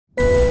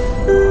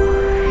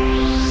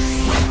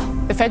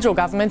federal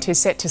government is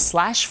set to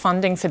slash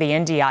funding for the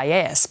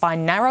NDIS by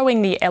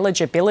narrowing the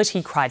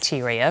eligibility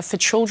criteria for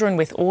children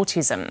with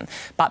autism.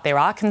 But there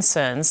are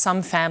concerns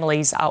some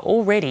families are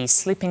already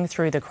slipping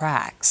through the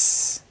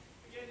cracks.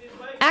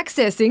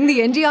 Accessing the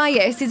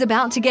NDIS is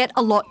about to get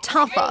a lot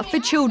tougher for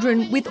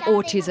children with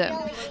autism.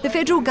 The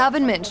federal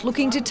government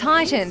looking to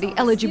tighten the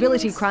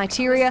eligibility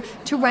criteria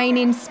to rein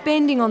in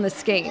spending on the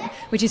scheme,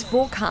 which is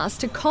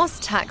forecast to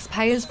cost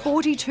taxpayers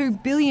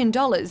 $42 billion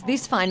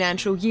this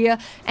financial year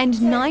and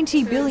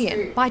 $90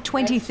 billion by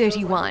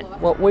 2031.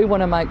 What we want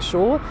to make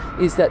sure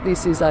is that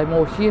this is a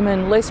more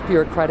human, less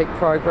bureaucratic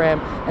program,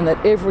 and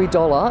that every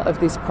dollar of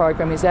this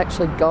program is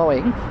actually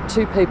going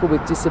to people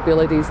with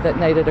disabilities that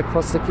need it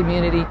across the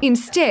community.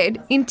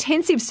 Instead,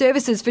 intensive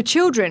services for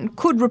children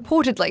could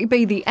reportedly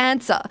be the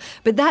answer,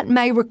 but that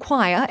may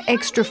require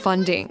extra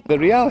funding. The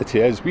reality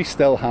is we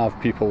still have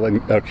people in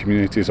our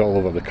communities all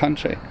over the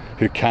country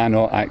who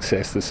cannot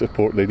access the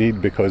support they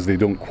need because they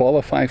don't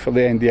qualify for the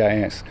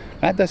NDIS.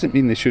 That doesn't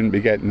mean they shouldn't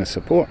be getting the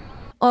support.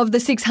 Of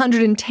the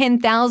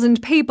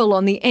 610,000 people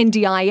on the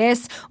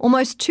NDIS,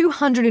 almost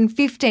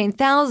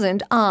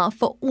 215,000 are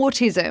for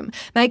autism,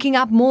 making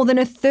up more than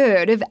a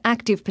third of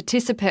active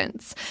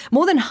participants.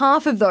 More than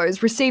half of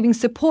those receiving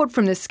support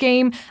from the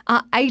scheme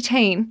are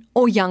 18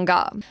 or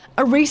younger.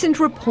 A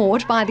recent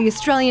report by the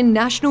Australian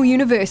National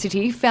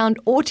University found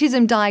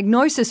autism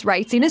diagnosis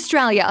rates in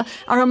Australia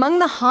are among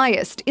the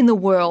highest in the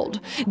world,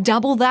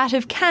 double that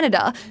of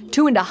Canada,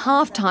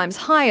 2.5 times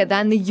higher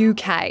than the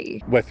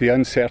UK. With the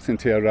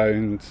uncertainty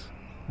around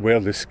where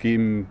the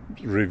scheme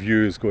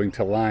review is going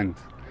to land,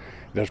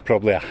 there's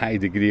probably a high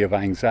degree of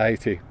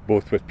anxiety,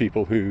 both with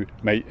people who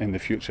might in the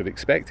future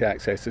expect to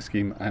access the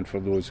scheme and for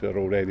those who are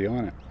already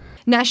on it.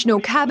 National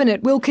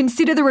Cabinet will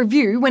consider the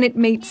review when it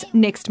meets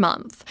next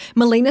month.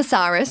 Melina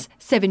Saris,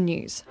 7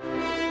 News.